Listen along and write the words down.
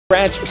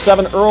Scratch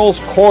 7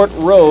 Earls Court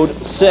Road,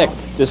 sick.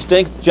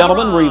 Distinct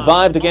Gentleman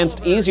revived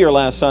against Easier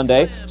last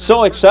Sunday.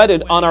 So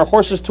excited on our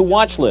horses to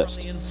watch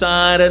list.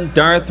 Inside, and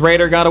Darth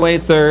Raider got away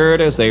third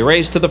as they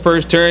raced to the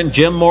first turn.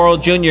 Jim Morrill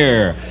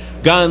Jr.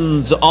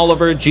 Guns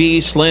Oliver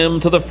G. Slim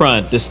to the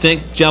front.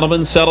 Distinct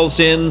Gentleman settles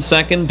in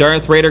second.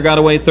 Darth Raider got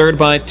away third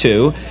by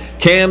 2.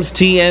 Cam's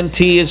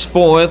TNT is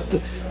fourth.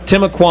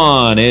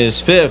 Timaquan is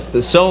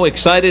fifth. So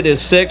Excited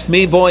is sixth.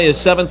 Me Boy is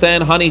seventh,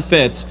 and Honey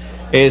Fitz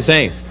is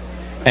eighth.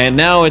 And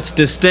now it's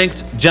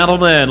Distinct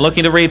Gentleman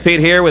looking to repeat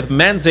here with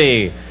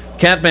Manzi.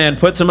 Catman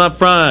puts him up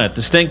front.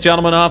 Distinct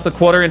Gentleman off the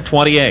quarter in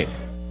 28.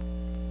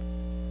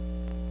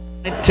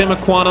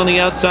 Timaquan on the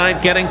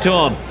outside, getting to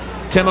him.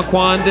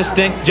 Timaquan,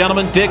 Distinct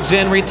Gentleman digs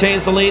in,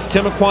 retains the lead.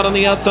 Timaquan on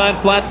the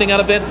outside, flattening out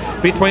a bit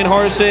between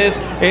horses.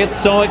 It's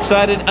So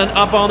Excited, and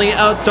up on the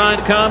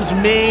outside comes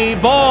Me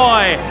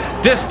Boy.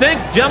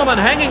 Distinct Gentleman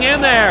hanging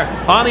in there.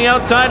 On the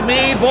outside,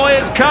 Me Boy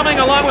is coming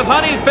along with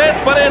Honey Fitz,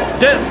 but it's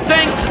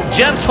Distinct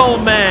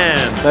Gentleman.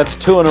 That's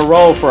 2 in a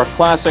row for a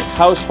classic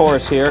house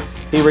horse here.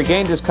 He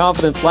regained his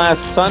confidence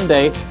last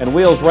Sunday and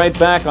wheels right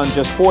back on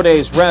just 4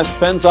 days rest.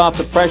 Fends off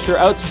the pressure,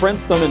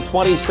 outsprints them in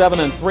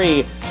 27 and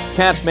 3.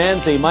 Cat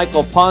Manzi,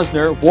 Michael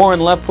Posner, Warren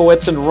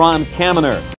Lefkowitz, and Ron Kaminer.